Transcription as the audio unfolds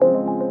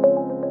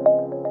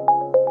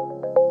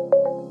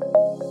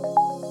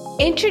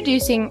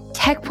Introducing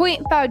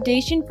TechPoint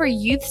Foundation for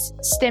Youth's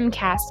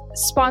STEMcast,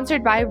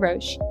 sponsored by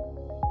Roche.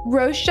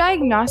 Roche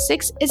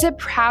Diagnostics is a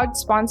proud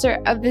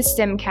sponsor of the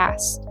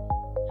STEMcast.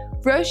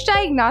 Roche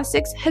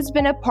Diagnostics has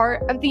been a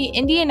part of the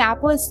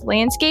Indianapolis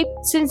landscape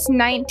since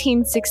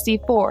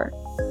 1964.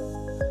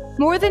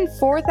 More than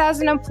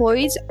 4,000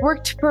 employees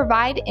work to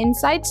provide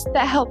insights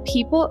that help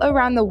people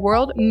around the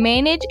world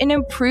manage and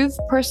improve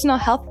personal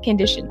health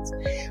conditions,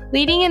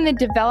 leading in the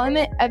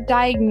development of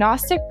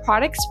diagnostic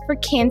products for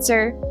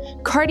cancer,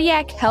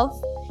 cardiac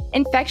health,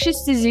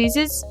 infectious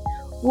diseases,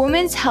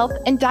 women's health,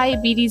 and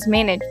diabetes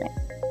management.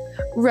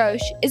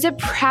 Roche is a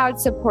proud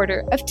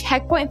supporter of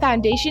TechPoint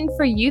Foundation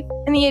for Youth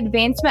and the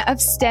advancement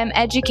of STEM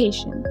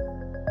education.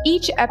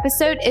 Each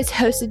episode is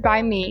hosted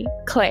by me,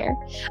 Claire.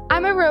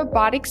 I'm a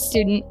robotics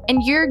student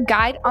and your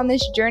guide on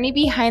this journey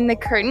behind the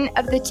curtain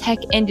of the tech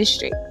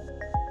industry.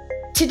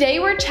 Today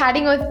we're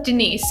chatting with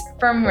Denise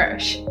from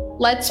Roche.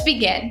 Let's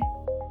begin.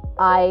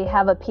 I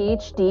have a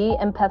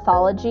PhD in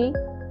pathology.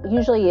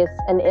 Usually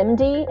it's an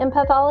MD in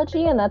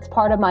pathology, and that's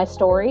part of my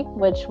story,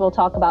 which we'll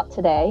talk about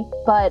today.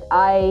 But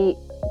I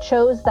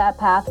chose that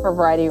path for a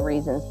variety of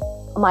reasons.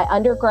 My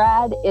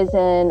undergrad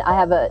I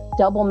have a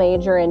double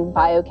major in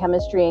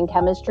biochemistry and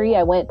chemistry.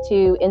 I went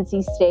to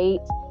NC State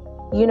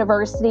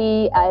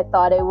University. I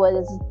thought I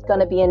was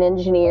going to be an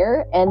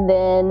engineer. And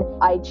then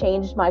I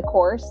changed my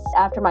course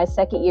after my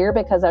second year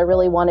because I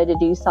really wanted to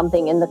do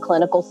something in the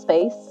clinical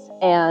space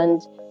and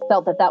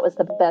felt that that was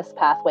the best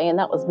pathway. And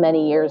that was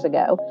many years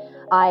ago.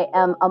 I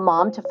am a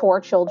mom to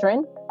 4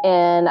 children.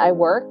 And I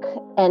work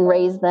and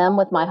raise them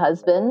with my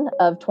husband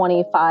of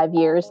 25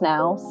 years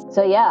now.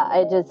 So yeah,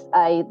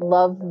 I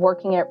love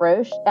working at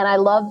Roche, and I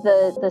love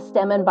the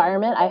STEM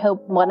environment. I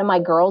hope one of my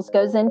girls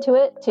goes into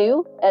it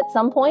too at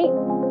some point.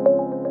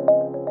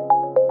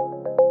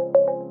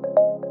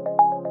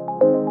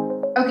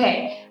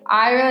 Okay,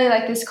 I really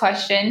like this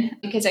question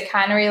because it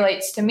kind of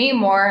relates to me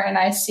more, and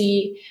I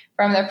see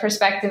from the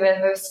perspective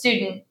of a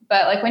student.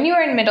 But like when you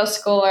were in middle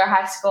school or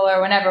high school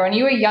or whenever, when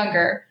you were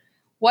younger,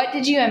 what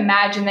did you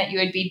imagine that you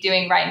would be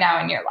doing right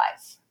now in your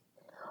life?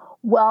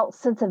 Well,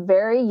 since a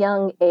very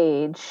young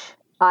age,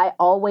 I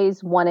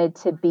always wanted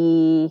to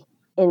be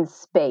in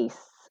space.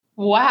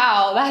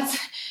 Wow,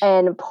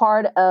 and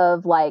part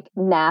of like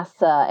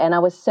NASA. And I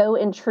was so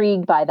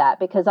intrigued by that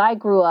because I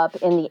grew up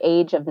in the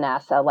age of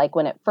NASA, like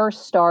when it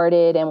first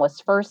started and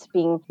was first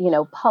being,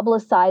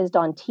 publicized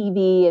on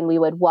TV, and we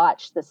would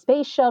watch the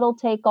space shuttle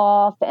take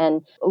off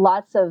and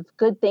lots of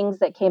good things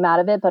that came out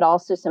of it, but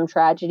also some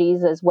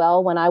tragedies as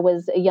well when I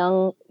was a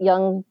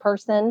young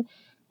person.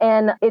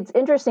 And it's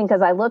interesting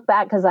because I look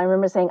back because I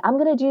remember saying, I'm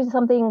going to do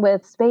something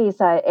with space,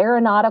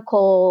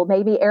 aeronautical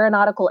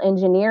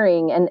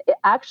engineering. And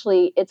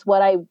it's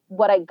what I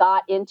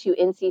got into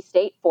NC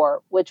State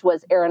for, which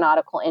was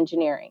aeronautical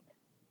engineering.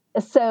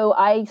 So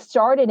I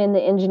started in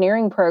the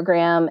engineering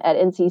program at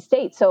NC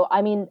State. So,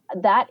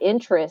 that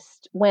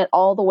interest went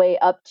all the way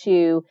up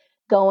to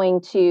going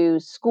to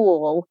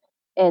school.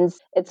 And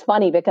it's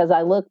funny because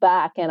I look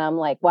back and I'm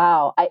like,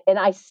 wow,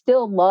 I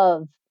still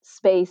love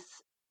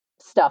space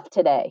stuff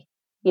today.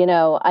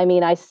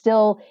 I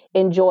still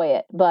enjoy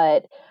it,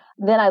 but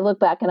then I look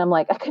back and I'm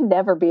like, I could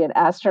never be an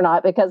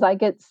astronaut because I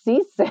get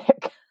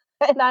seasick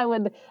and that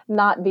would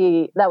not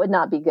be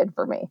good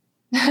for me.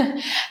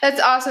 That's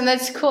awesome.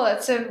 That's cool.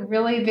 That's a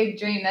really big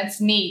dream.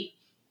 That's neat.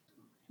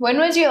 When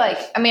was your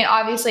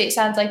obviously it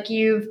sounds like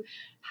you've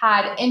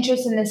had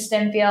interest in the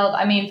STEM field.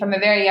 From a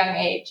very young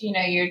age,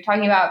 you're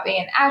talking about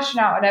being an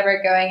astronaut, whatever,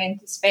 going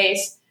into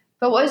space.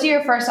 But what was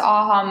your first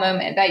aha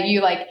moment that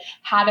you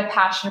had a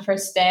passion for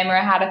STEM or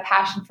had a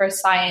passion for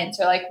science,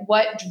 or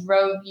what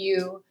drove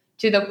you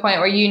to the point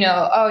where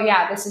oh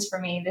yeah, this is for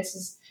me. This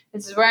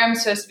is where I'm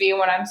supposed to be and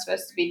what I'm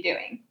supposed to be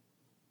doing?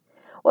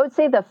 Well, I would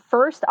say the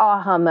first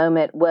aha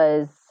moment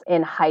was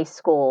in high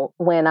school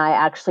when I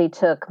actually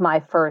took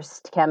my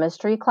first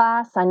chemistry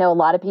class. I know a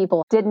lot of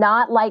people did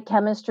not like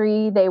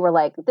chemistry. They were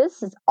like,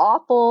 this is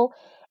awful.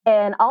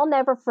 And I'll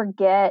never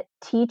forget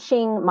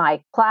teaching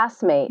my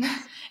classmates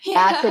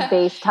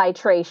acid-base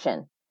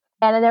titration.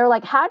 And they were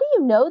like, how do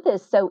you know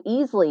this so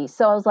easily?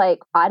 So I was like,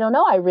 I don't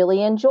know. I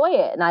really enjoy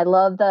it. And I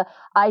love the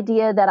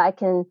idea that I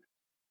can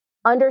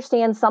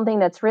understand something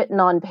that's written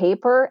on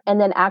paper and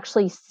then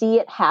actually see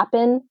it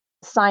happen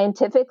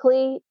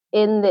scientifically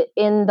in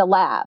the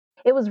lab.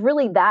 It was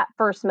really that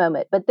first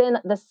moment. But then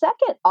the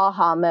second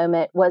aha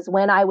moment was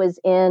when I was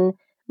in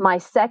my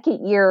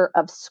second year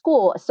of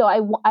school. So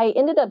I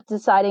ended up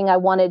deciding I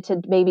wanted to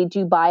maybe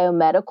do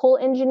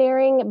biomedical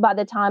engineering by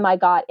the time I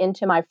got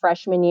into my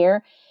freshman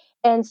year.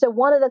 And so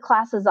one of the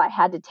classes I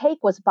had to take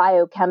was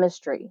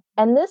biochemistry.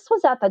 And this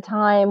was at the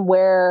time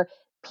where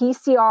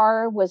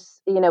PCR was,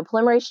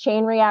 polymerase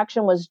chain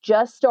reaction was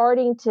just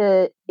starting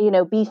to,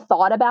 be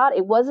thought about.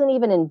 It wasn't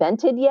even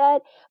invented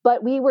yet,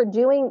 but we were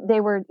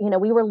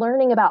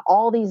learning about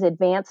all these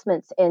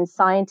advancements in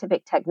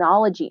scientific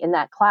technology in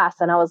that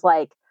class. And I was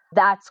like,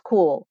 that's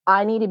cool.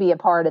 I need to be a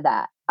part of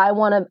that. I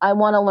want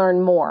to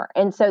learn more.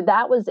 And so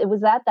it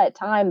was at that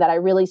time that I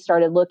really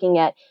started looking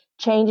at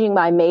changing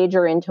my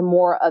major into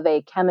more of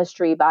a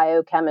chemistry,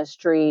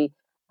 biochemistry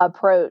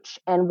approach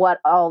and what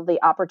all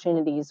the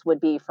opportunities would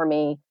be for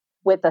me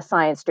with a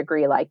science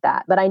degree like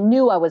that. But I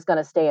knew I was going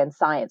to stay in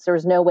science. There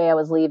was no way I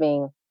was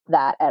leaving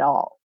that at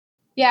all.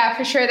 Yeah,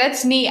 for sure.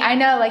 That's neat. I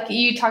know, like,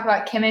 you talk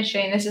about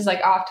chemistry, and this is like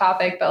off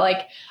topic, but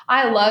like,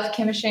 I love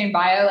chemistry and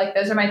bio. Like,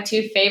 those are my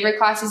two favorite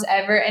classes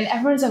ever. And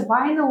everyone's like,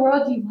 why in the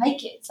world do you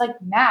like it? It's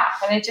like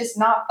math, and it's just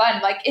not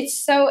fun. Like, it's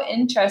so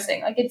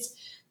interesting. Like,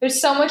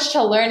 there's so much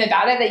to learn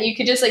about it that you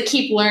could just like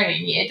keep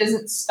learning. It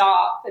doesn't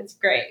stop. It's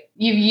great.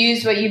 You've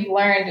used what you've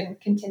learned and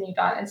continued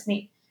on. It's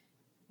neat.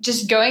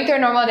 Just going through a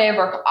normal day of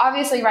work.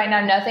 Obviously, right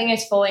now, nothing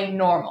is fully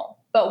normal.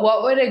 But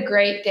what would a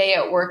great day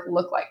at work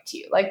look like to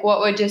you? Like, what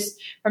would just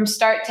from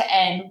start to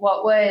end,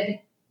 what would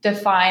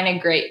define a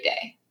great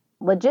day?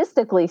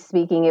 Logistically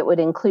speaking, it would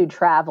include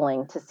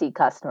traveling to see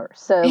customers.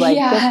 So like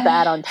just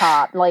that on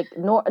top, like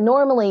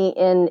normally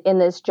in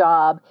this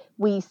job,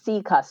 we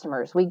see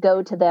customers, we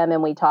go to them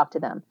and we talk to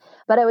them.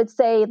 But I would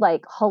say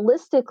like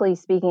holistically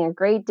speaking, a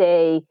great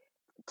day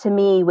to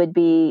me would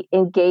be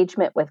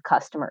engagement with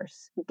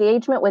customers,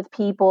 engagement with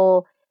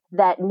people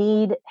that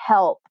need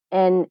help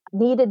and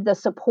needed the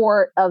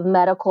support of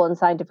medical and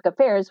scientific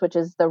affairs, which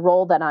is the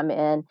role that I'm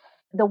in.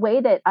 The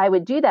way that I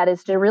would do that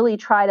is to really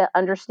try to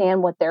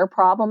understand what their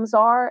problems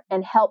are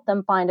and help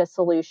them find a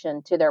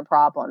solution to their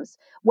problems,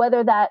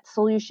 whether that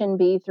solution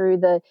be through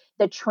the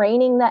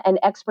training that and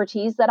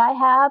expertise that I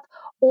have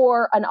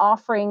or an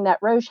offering that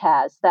Roche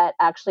has that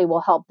actually will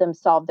help them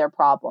solve their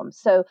problems.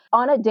 So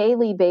on a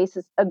daily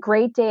basis, a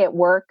great day at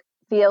work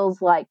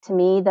feels like to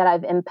me that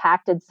I've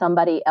impacted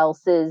somebody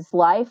else's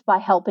life by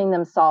helping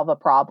them solve a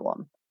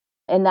problem.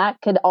 And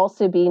that could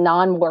also be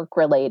non-work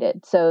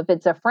related. So if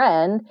it's a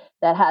friend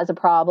that has a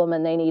problem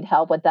and they need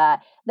help with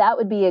that, that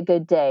would be a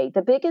good day.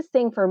 The biggest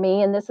thing for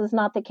me, and this is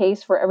not the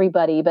case for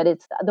everybody, but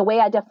it's the way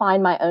I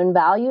define my own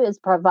value is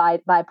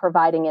by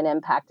providing an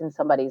impact in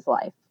somebody's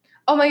life.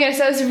 Oh my goodness,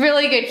 that was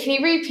really good. Can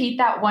you repeat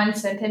that one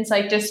sentence,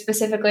 like just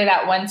specifically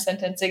that one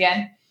sentence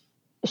again?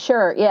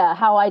 Sure. Yeah.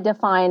 How I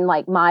define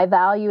like my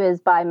value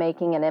is by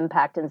making an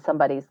impact in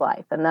somebody's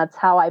life. And that's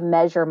how I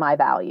measure my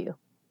value.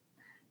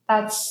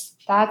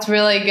 That's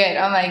really good.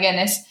 Oh my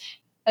goodness.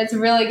 That's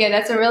really good.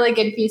 That's a really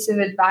good piece of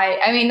advice.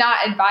 I mean,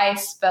 not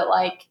advice, but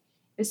like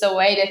just a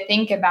way to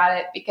think about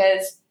it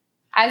because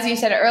as you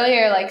said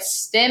earlier, like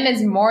STEM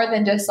is more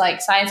than just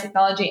like science,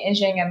 technology,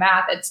 engineering, and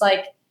math. It's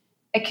like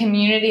a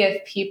community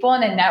of people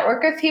and a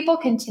network of people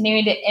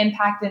continuing to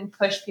impact and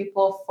push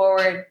people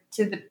forward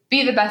to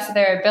be the best of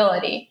their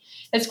ability.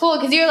 It's cool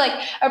because you're like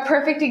a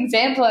perfect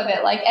example of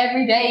it. Like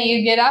every day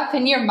you get up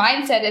and your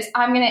mindset is,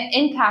 I'm going to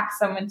impact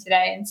someone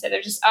today instead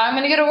of just, I'm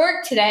going to go to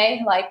work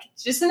today. Like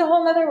it's just a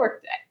whole nother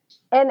work day.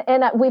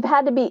 And we've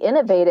had to be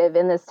innovative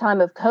in this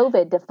time of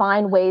COVID to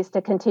find ways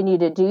to continue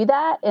to do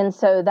that. And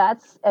so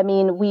that's, I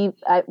mean,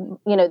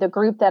 the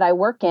group that I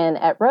work in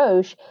at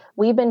Roche,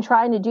 we've been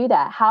trying to do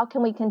that. How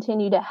can we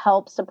continue to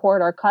help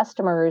support our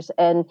customers?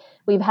 And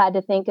we've had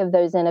to think of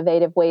those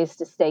innovative ways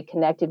to stay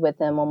connected with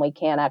them when we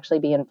can't actually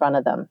be in front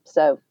of them.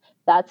 So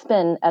that's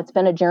been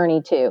a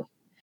journey too.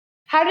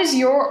 How does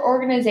your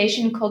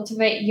organization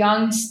cultivate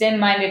young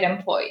STEM-minded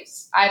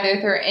employees, either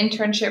through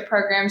internship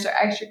programs or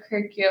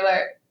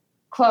extracurricular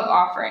club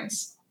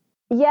offerings?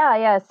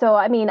 Yeah. So,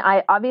 I mean,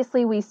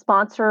 we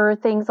sponsor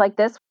things like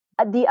this.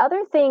 The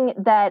other thing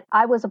that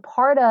I was a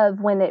part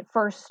of when it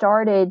first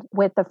started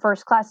with the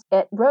first class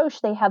at Roche,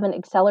 they have an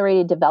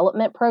accelerated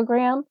development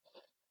program.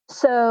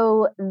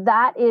 So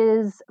that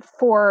is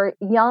for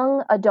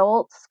young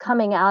adults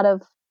coming out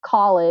of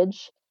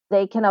college.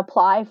 They can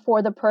apply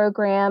for the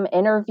program,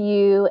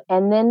 interview,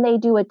 and then they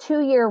do a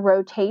 2-year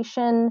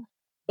rotation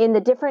in the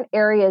different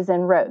areas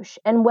in Roche.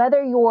 And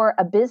whether you're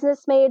a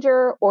business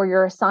major or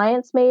you're a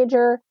science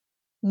major,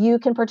 you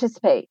can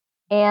participate.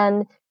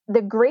 And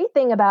the great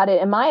thing about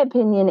it, in my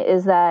opinion,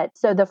 is that,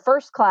 so the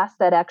first class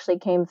that actually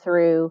came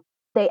through,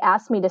 they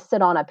asked me to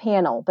sit on a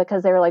panel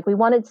because they were like, we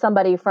wanted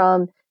somebody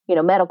from,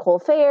 medical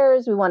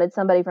affairs. We wanted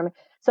somebody from,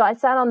 so I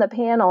sat on the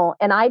panel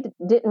and I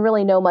didn't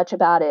really know much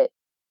about it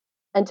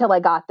until I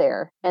got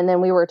there. And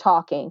then we were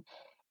talking.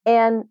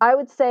 And I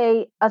would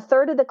say a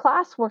third of the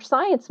class were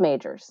science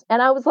majors.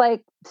 And I was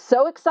like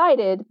so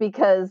excited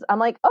because I'm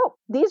like, oh,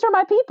 these are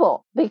my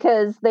people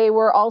because they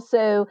were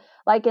also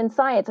like in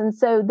science. And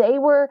so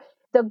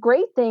the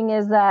great thing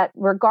is that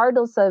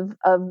regardless of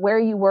where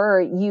you were,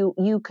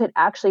 you could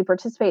actually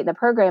participate in the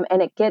program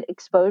and get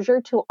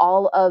exposure to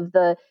all of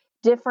the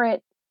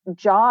different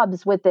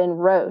jobs within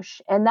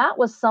Roche. And that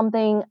was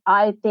something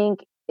I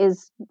think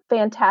is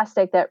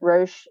fantastic that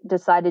Roche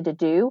decided to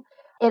do.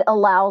 It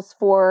allows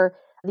for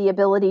the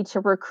ability to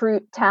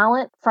recruit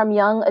talent from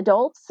young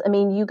adults. I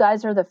mean, you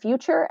guys are the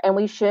future, and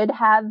we should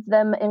have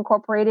them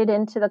incorporated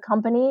into the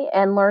company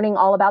and learning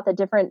all about the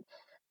different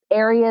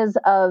areas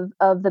of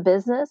the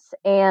business.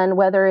 And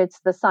whether it's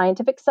the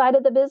scientific side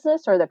of the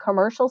business or the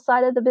commercial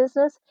side of the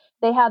business,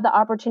 they have the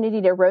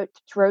opportunity to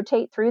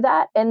rotate through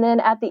that. And then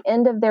at the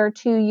end of their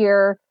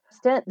 2-year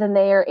stint, then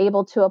they are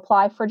able to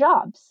apply for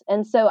jobs.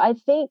 And so I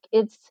think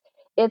it's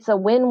it's a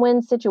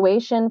win-win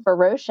situation for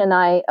Roche, and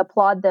I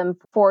applaud them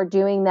for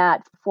doing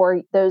that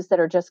for those that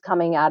are just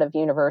coming out of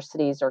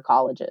universities or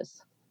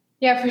colleges.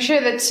 Yeah, for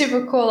sure. That's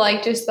super cool.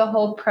 Like just the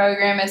whole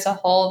program as a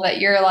whole, that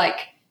you're like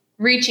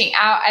reaching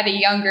out at a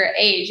younger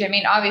age. I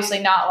mean, obviously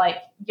not like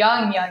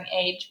young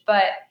age,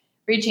 but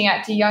reaching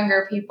out to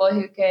younger people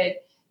who could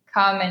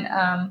come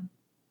and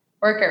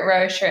work at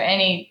Roche or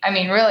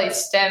really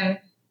STEM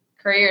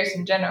careers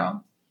in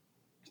general.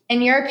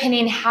 In your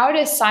opinion, how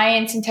does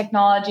science and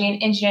technology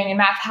and engineering and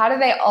math, how do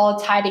they all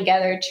tie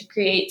together to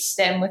create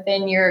STEM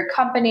within your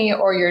company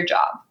or your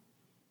job?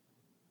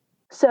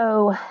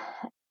 So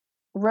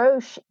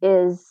Roche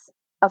is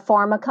a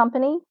pharma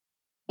company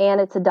and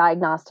it's a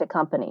diagnostic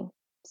company.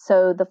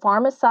 So the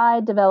pharma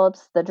side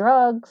develops the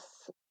drugs,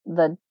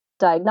 the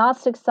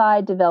diagnostic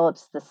side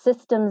develops the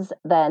systems,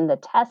 then the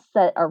tests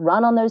that are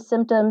run on those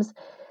symptoms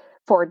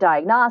for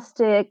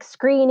diagnostic,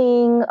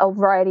 screening, a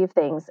variety of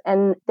things.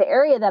 And the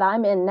area that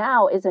I'm in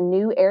now is a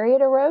new area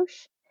to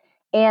Roche,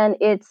 and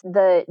it's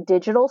the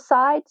digital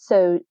side,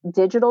 so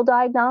digital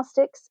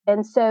diagnostics.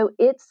 And so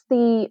it's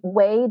the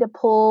way to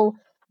pull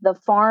the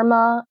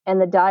pharma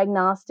and the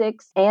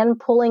diagnostics and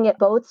pulling it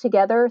both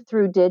together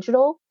through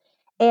digital.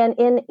 And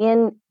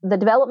in the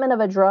development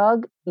of a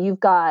drug, you've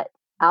got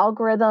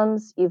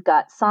algorithms, you've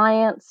got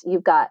science,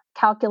 you've got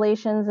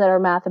calculations that are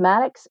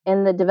mathematics.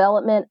 In the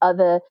development of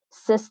a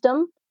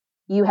system,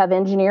 you have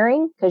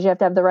engineering because you have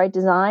to have the right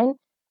design.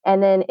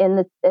 And then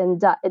in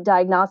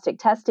diagnostic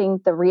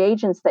testing, the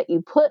reagents that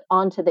you put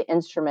onto the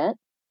instrument,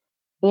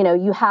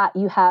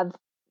 you have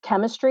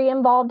chemistry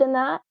involved in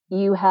that,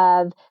 you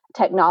have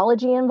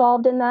technology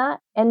involved in that,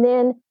 and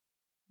then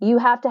you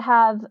have to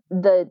have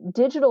the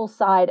digital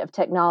side of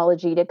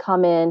technology to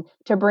come in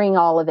to bring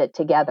all of it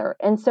together.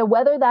 And so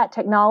whether that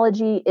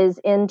technology is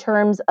in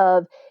terms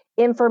of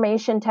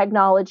information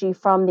technology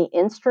from the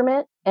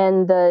instrument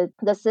and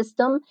the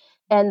system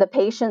and the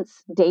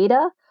patient's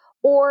data,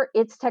 or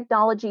it's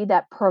technology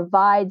that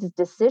provides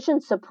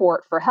decision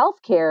support for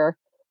healthcare,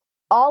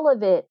 all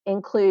of it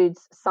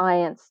includes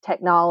science,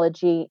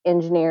 technology,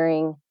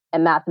 engineering,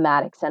 and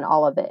mathematics, and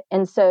all of it.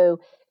 And so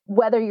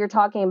whether you're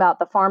talking about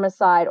the pharma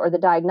side or the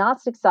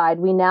diagnostic side,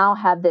 we now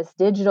have this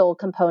digital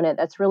component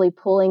that's really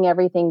pulling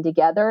everything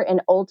together.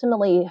 And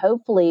ultimately,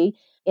 hopefully,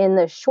 in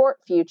the short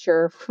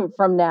future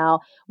from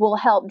now, will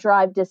help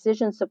drive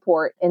decision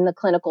support in the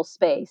clinical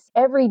space.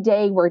 Every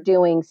day we're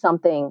doing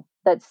something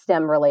that's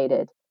STEM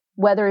related,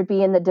 whether it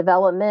be in the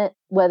development,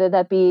 whether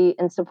that be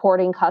in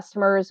supporting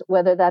customers,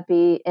 whether that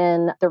be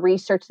in the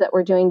research that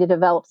we're doing to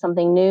develop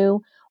something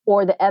new,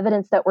 or the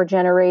evidence that we're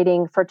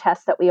generating for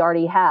tests that we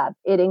already have.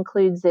 It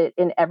includes it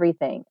in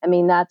everything.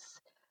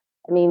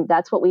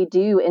 That's what we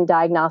do in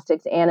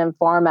diagnostics and in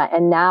pharma,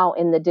 and now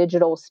in the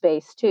digital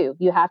space too.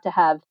 You have to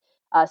have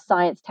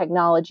science,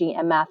 technology,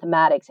 and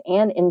mathematics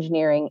and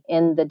engineering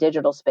in the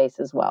digital space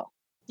as well.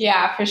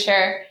 Yeah, for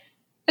sure.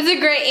 That's a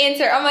great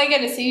answer. Oh my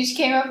goodness. So you just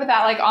came up with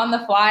that like on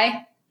the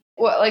fly?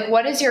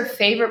 What is your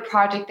favorite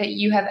project that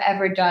you have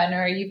ever done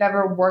or you've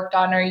ever worked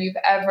on or you've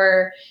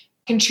ever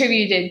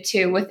contributed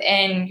to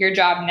within your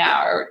job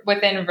now or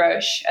within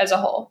Roche as a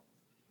whole?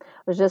 I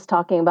was just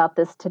talking about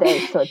this today,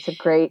 so it's a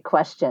great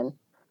question.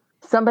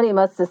 Somebody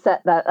must have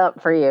set that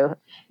up for you.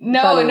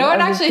 No, no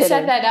one actually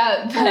set that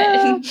up. But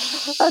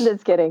I'm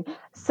just kidding.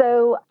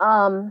 So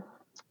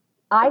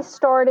I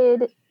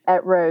started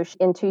at Roche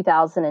in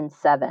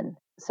 2007,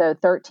 so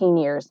 13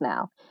 years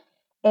now.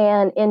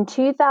 And in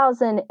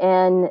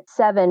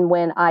 2007,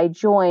 when I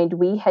joined,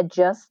 we had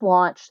just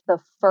launched the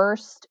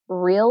first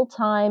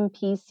real-time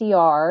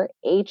PCR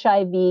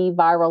HIV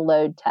viral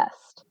load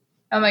test.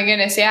 Oh my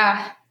goodness,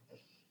 yeah.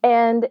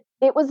 And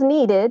it was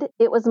needed.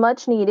 It was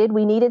much needed.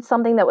 We needed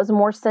something that was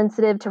more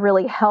sensitive to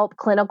really help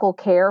clinical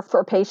care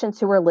for patients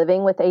who were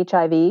living with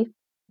HIV.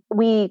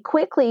 We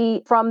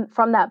quickly, from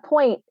that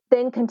point,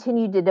 then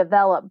continued to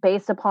develop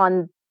based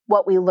upon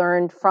what we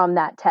learned from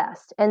that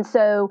test. And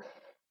so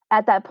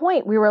at that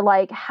point, we were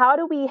like, how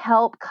do we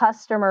help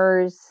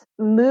customers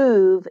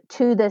move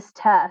to this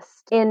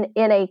test in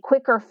a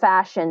quicker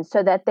fashion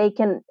so that they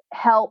can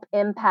help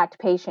impact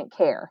patient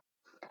care?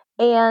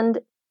 And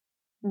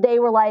they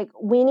were like,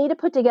 we need to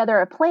put together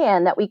a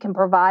plan that we can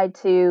provide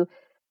to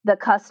the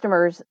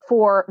customers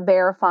for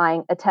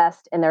verifying a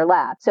test in their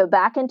lab. So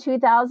back in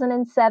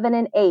 2007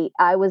 and 8,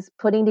 I was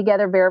putting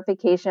together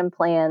verification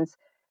plans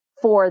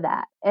for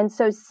that. And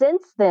so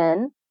since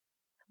then,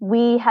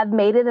 we have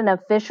made it an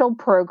official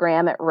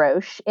program at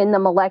Roche in the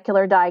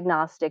molecular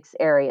diagnostics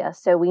area.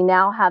 So we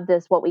now have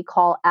this, what we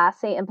call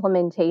assay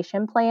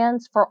implementation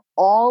plans for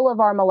all of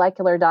our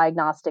molecular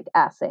diagnostic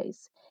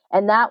assays.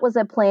 And that was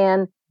a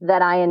plan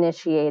that I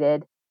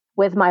initiated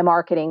with my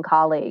marketing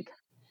colleague.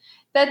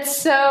 That's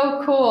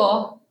so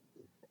cool.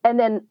 And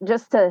then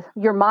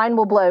your mind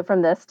will blow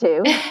from this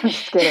too. I'm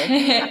just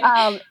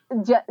kidding.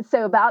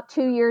 So about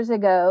 2 years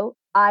ago,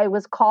 I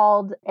was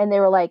called and they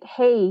were like,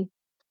 hey,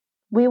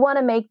 we want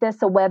to make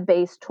this a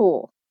web-based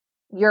tool,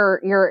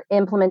 your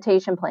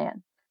implementation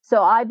plan.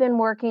 So I've been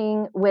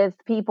working with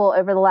people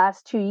over the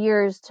last 2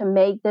 years to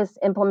make this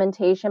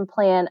implementation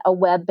plan a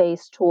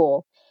web-based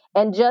tool.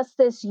 And just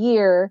this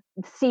year,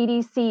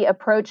 CDC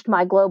approached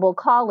my global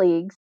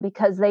colleagues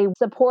because they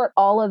support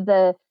all of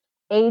the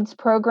AIDS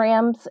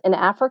programs in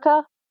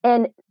Africa.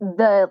 And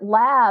the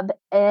lab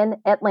in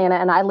Atlanta,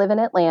 and I live in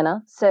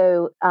Atlanta,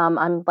 so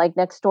I'm like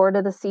next door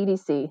to the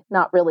CDC.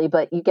 Not really,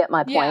 but you get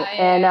my point.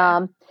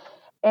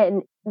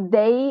 And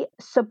they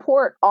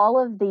support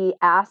all of the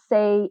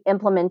assay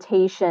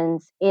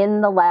implementations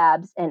in the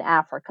labs in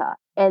Africa.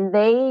 And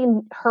they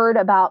heard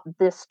about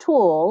this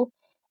tool,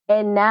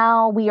 and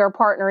now we are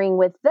partnering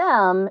with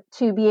them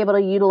to be able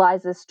to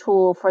utilize this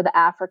tool for the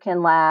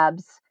African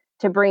labs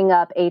to bring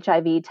up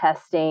HIV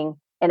testing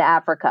in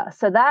Africa.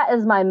 So that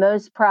is my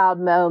most proud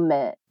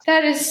moment.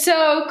 That is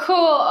so cool.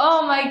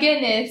 Oh my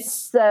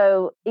goodness.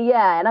 So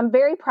yeah, and I'm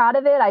very proud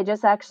of it. I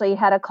just actually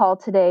had a call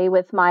today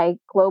with my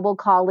global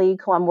colleague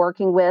who I'm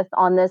working with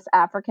on this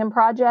African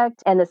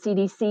project and the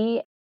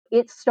CDC.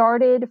 It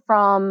started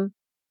from,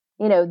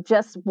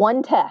 just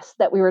one test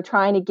that we were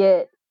trying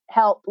to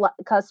help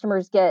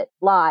customers get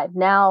live.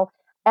 Now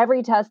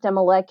every test in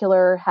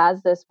molecular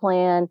has this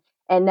plan,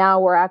 and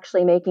now we're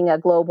actually making a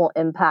global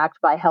impact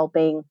by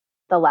helping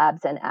the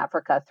labs in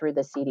Africa through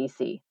the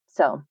CDC.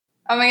 So,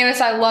 oh my goodness,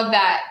 I love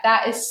that.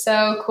 That is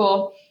so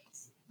cool.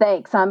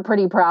 Thanks. I'm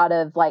pretty proud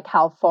of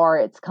how far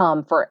it's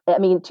come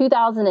 2007 and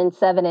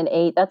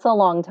 2008, that's a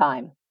long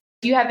time.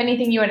 Do you have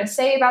anything you want to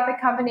say about the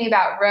company,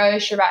 about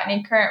Roche, or about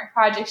any current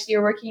projects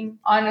you're working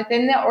on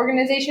within the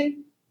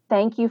organization?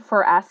 Thank you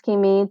for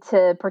asking me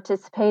to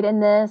participate in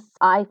this.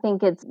 I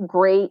think it's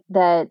great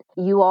that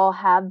you all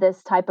have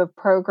this type of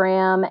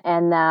program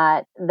and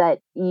that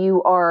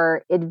you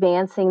are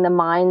advancing the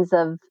minds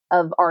of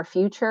our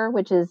future,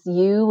 which is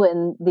you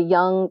and the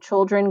young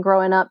children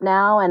growing up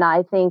now. And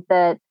I think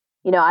that,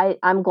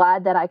 I'm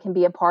glad that I can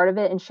be a part of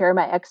it and share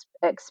my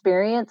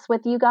experience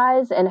with you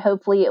guys. And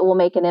hopefully it will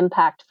make an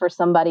impact for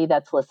somebody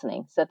that's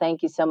listening. So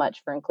thank you so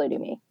much for including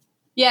me.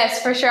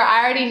 Yes, for sure.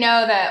 I already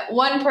know that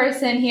one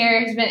person here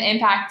has been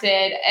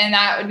impacted, and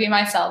that would be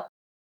myself.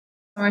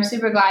 We're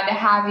super glad to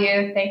have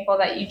you. Thankful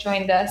that you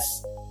joined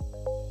us.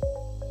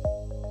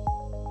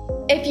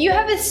 If you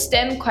have a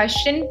STEM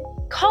question,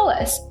 call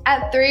us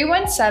at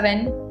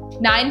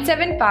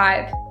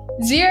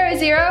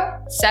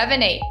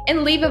 317-975-0078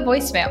 and leave a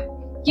voicemail.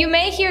 You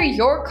may hear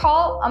your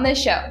call on the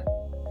show.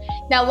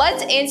 Now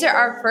let's answer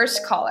our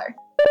first caller.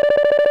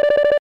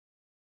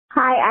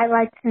 Hi, I'd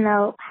like to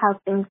know how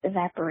things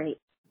evaporate.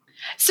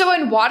 So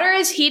when water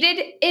is heated,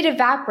 it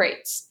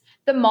evaporates.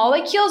 The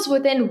molecules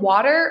within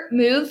water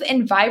move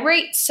and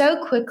vibrate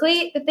so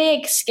quickly that they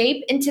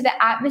escape into the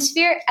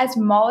atmosphere as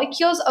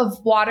molecules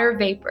of water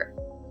vapor.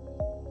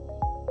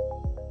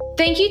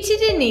 Thank you to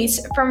Denise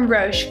from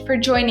Roche for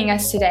joining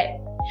us today.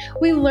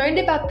 We learned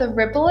about the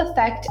ripple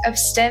effect of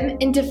STEM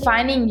in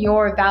defining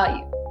your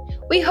value.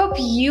 We hope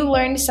you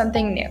learned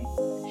something new.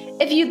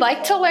 If you'd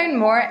like to learn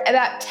more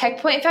about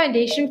TechPoint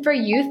Foundation for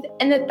Youth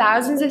and the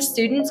thousands of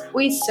students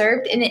we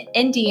served in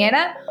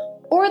Indiana,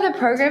 or the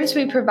programs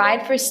we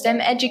provide for STEM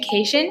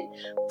education,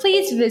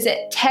 please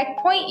visit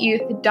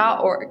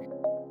techpointyouth.org.